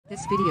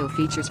This video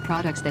features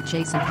products that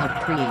Jason helped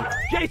create.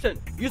 Jason,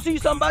 you see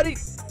somebody?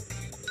 Someone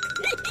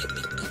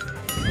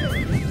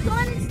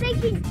is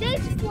taking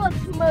Jason vlogs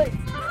from us.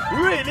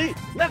 Really?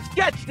 Let's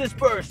catch this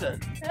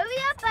person. Hurry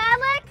up,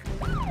 Alex.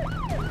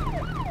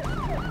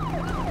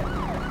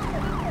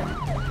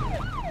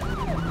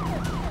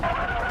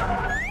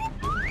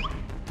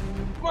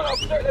 Come on,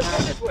 officer, let's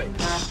go this way.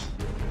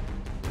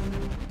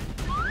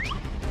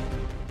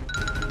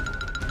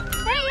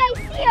 Hey, I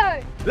see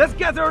her. Let's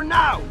get her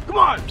now. Come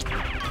on.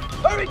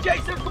 Hurry,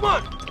 Jason, come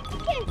on.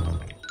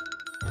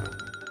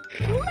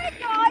 Look,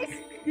 guys!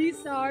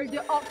 These are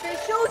the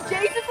official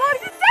Jason Vlog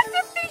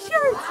Detective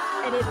t-shirts!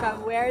 And if I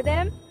wear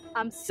them,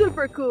 I'm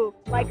super cool,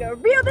 like a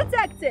real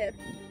detective.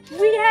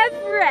 We have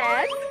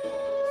red,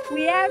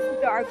 we have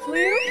dark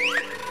blue,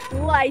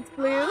 light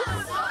blue,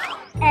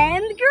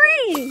 and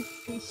green.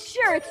 These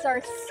shirts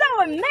are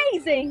so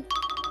amazing!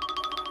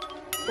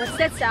 What's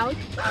that sound?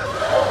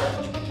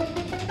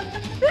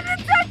 The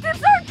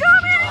detectives are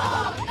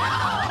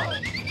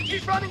coming!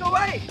 She's running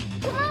away.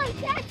 Come on,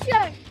 catch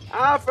her.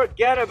 Ah,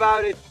 forget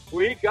about it.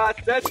 We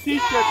got that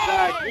t-shirt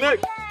back. Look.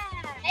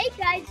 Hey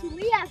guys,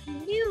 we have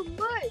new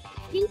merch.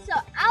 These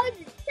are our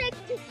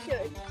detective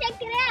shirts.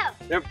 Check it out.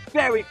 They're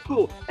very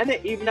cool, and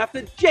they even have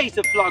the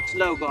Jason Vlogs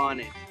logo on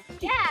it.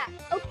 Yeah.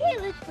 Okay,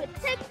 let's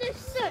protect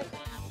this shirt.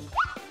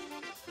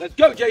 Let's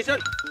go, Jason.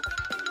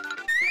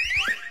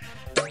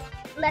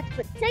 Let's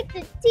protect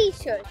the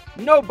t-shirt.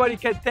 Nobody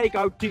can take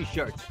our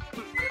t-shirts.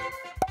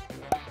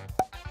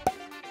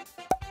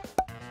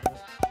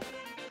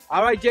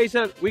 All right,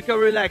 Jason, we can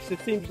relax. It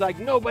seems like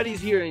nobody's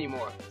here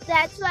anymore.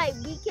 That's right,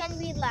 we can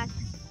relax.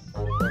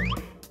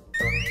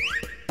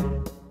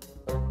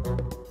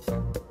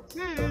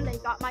 They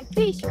got my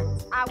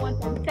t-shirts. I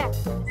want them back.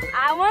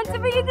 I want to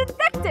be a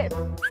detective.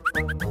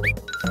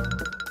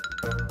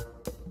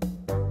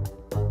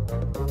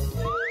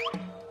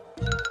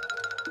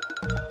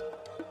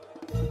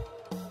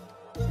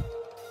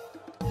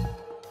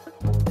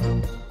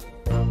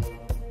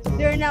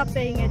 They're not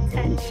paying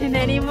attention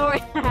anymore.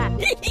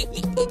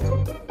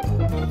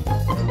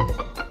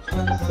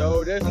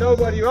 So there's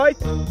nobody, right?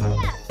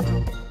 Yeah.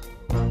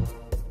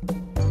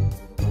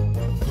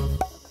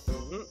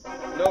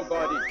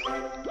 Nobody.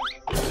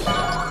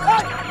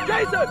 Hey,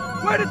 Jason,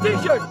 where are the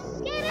t-shirts?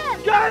 Get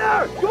him. Get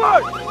her! Come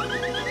on!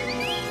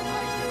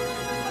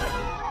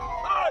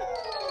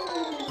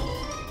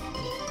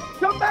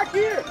 Come back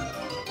here!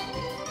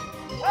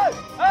 Hey,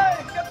 hey,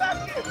 get back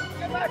here!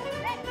 Get back!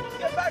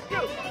 Get back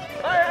here!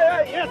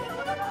 Hey, yes!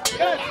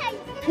 Yes!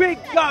 We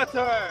got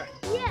her!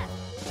 Yeah.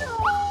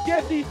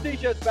 Get these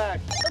t-shirts back!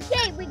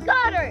 Okay, we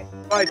got her.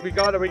 Right, we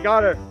got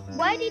her.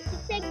 Why did you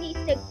take these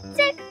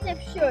detective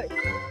shirts?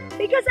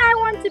 Because I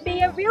want to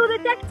be a real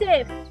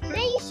detective. Then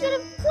you should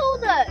have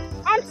told us.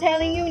 I'm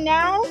telling you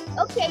now.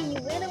 Okay, you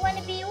really want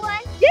to be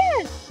one?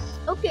 Yes.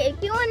 Okay,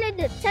 if you want a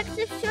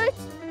detective shirt,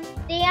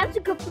 they have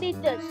to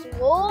complete the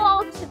slow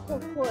obstacle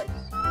course.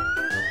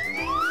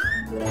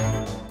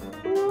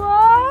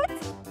 What?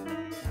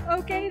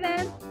 Okay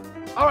then.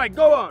 All right,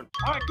 go on.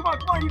 All right, come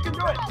on, you can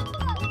do it.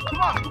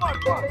 Come on.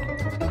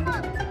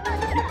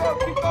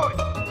 Keep going.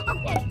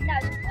 Okay, now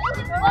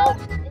oh,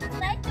 it's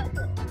like the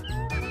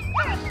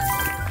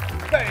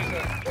Very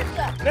good. Good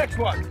job. Next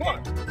one, come on.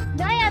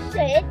 Now I have to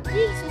hit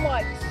these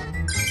ones.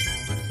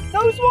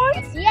 Those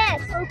ones?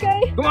 Yes.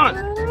 Okay. Come on.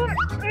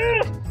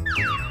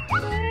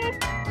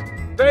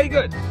 Very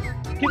good.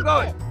 Keep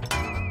going.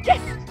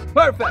 Yes.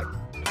 Perfect.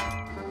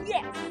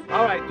 Yes.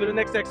 All right, to the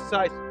next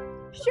exercise.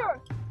 Sure.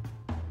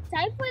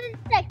 Time for the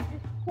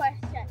detective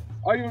question.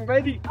 Are you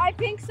ready? I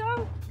think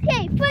so.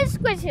 Okay, first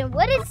question.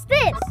 What is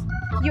this?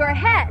 Your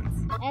hat.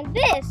 And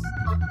this?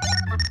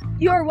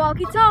 Your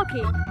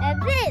walkie-talkie.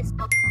 And this?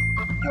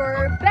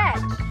 Your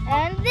badge.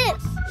 And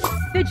this?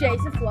 The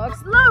Jason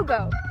Vlogs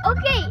logo.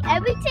 Okay,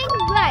 everything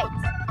right.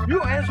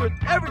 You answered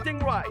everything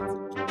right.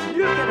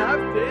 You can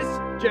have this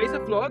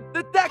Jason Vlog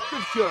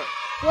detective shirt.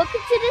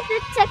 Welcome to the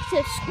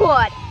detective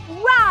squad.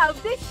 Wow,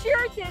 this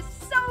shirt is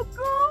so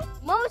cool.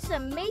 Most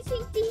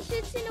amazing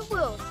t-shirts in the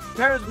world.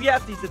 Parents, we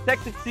have these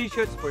detective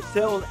t-shirts for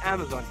sale on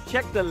Amazon.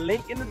 Check the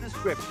link in the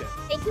description.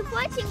 Thank you for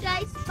watching,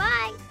 guys.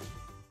 Bye.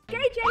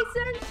 Okay,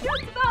 Jason,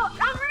 shoot the ball.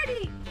 I'm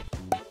ready.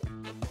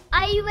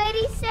 Are you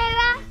ready,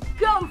 Sarah?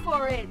 Go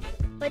for it.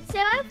 But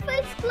Sarah,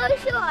 first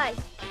close your eyes.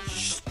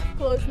 Shh.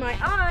 Close my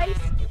eyes.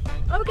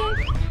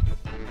 Okay.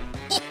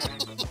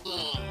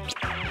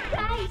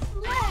 Guys,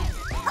 look.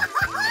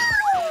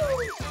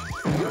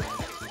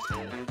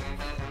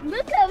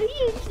 Look how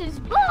huge this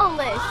ball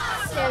is.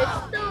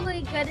 Sarah's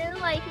totally gonna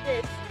like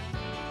this.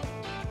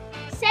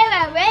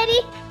 Sarah,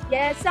 ready?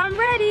 Yes, I'm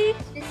ready.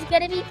 This is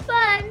gonna be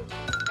fun.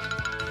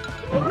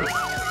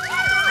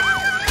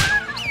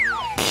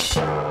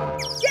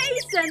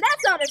 Jason,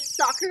 that's not a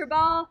soccer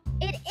ball.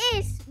 It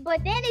is,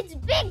 but then it's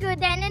bigger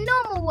than a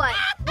normal one.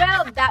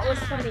 Well, that was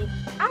funny.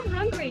 I'm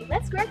hungry.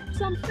 Let's grab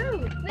some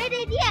food.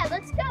 Ready? Yeah,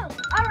 let's go.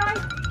 All right.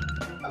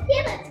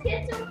 Okay, let's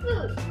get some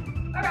food.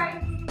 All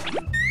right.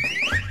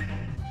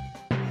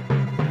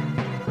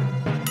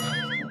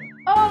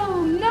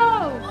 Oh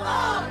no!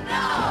 Oh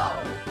no!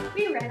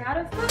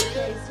 of food,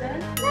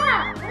 Jason.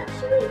 Yeah, what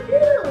should we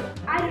do?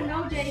 I don't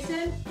know,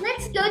 Jason.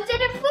 Let's go to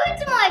the fruit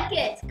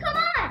market. Come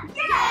on.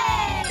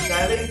 Yay!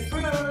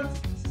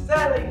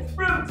 Selling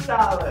fruit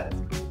salads.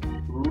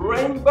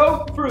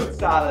 Rainbow fruit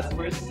salads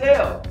for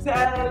sale.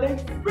 Selling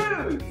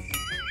fruits.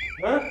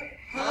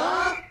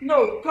 Huh?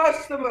 No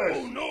customers.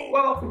 Oh, no.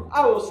 Well,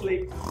 I will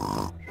sleep.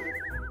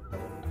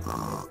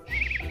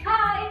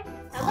 Hi.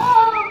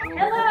 Hello.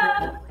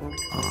 Hello.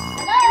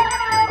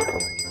 Hello.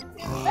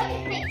 Let me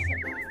make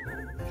some.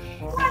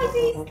 Why is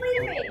he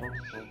sleeping?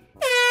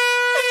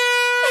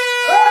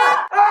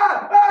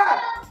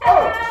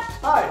 Oh,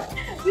 hi.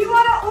 We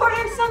want to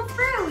order some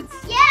fruits.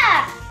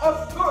 Yeah. Of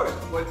course.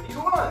 What do you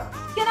want?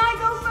 Can I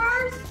go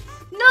first?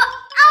 No,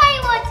 I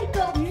want to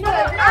go first.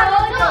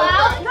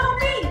 No,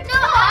 me. No,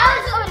 I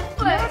was going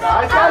first.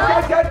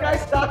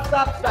 Guys, stop.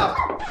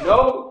 No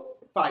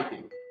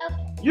fighting.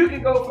 Okay. You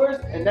can go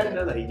first and then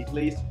the lady,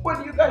 please. What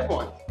do you guys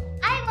want?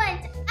 I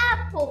want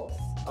apples.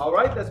 All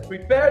right, let's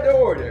prepare the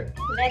order.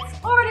 Let's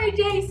order,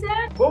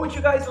 Jason. What would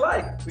you guys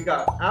like? We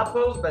got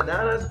apples,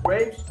 bananas,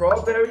 grapes,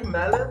 strawberry,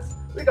 melons.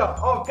 We got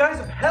all kinds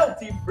of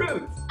healthy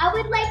fruits. I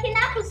would like an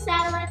apple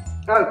salad.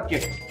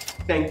 Okay,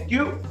 thank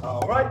you.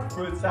 All right,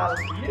 fruit salad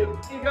for you.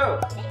 Here you go.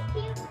 Thank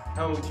you.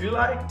 And would you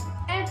like?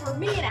 And for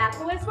me, an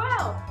apple as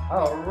well.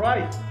 All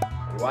right,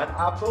 one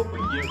apple for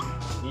you.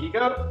 Here you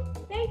go.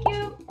 Thank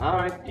you. All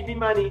right, give me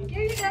money.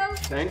 Here you go.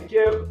 Thank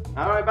you.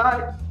 All right,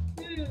 bye.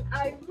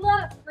 I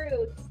love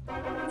fruits.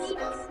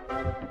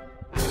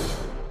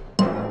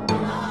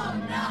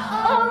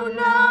 Oh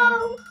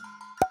no!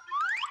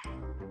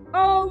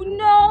 Oh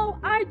no!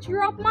 I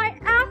dropped my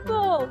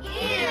apple!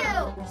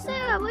 Ew!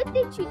 Sarah, what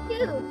did you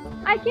do?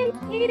 I can't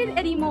eat it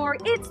anymore.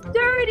 It's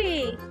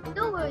dirty.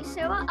 Don't worry,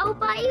 Sarah. I'll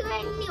buy you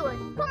a new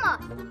one. Come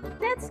on.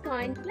 That's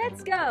kind.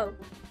 Let's go.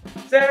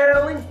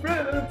 Selling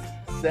fruits.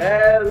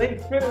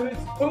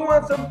 Who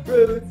wants some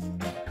fruits?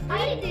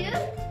 I do.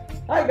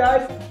 Hi,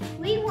 guys.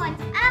 We want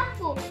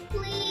apples,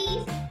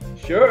 please.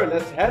 Sure,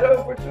 let's head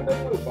over to the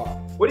fruit bar.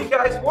 What do you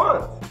guys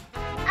want?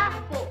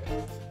 Apples.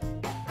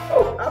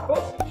 Oh,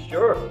 apples?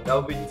 Sure,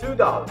 that'll be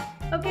 $2.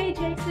 Okay,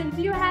 Jason,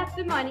 do you have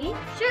the money?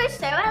 Sure,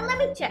 Sarah. Let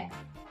me check.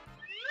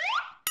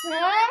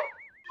 Huh?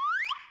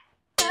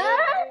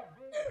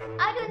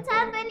 I don't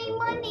have any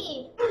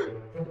money.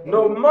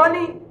 No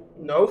money,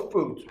 no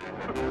food.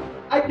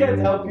 I can't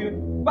help you.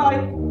 Bye.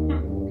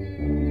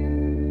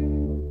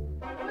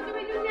 What do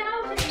we do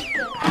now,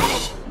 Jason?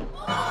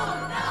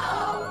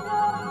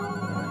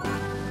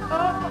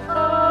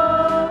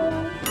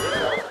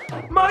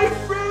 My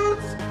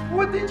fruits!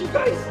 What did you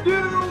guys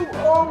do?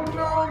 Oh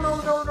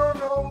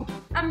no.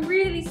 I'm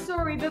really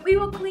sorry, but we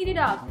will clean it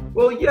up.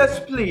 Well, yes,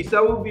 please.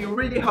 That would be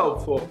really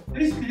helpful.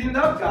 Please clean it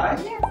up,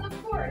 guys. Yes,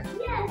 of course.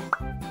 Yes.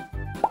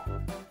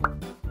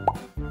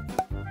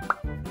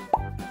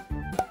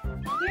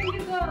 Here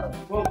you go.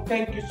 Well,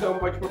 thank you so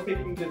much for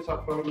picking this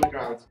up from the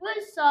ground.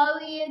 We're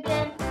sorry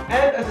again.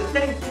 And as a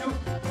thank you,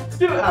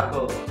 2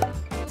 apples.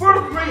 For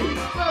free.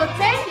 Well,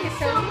 thank you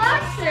so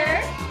much,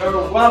 sir.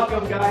 You're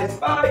welcome, guys.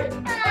 Bye.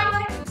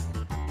 Bye.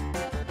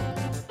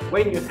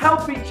 When you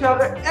help each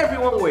other,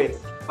 everyone wins.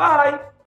 Bye.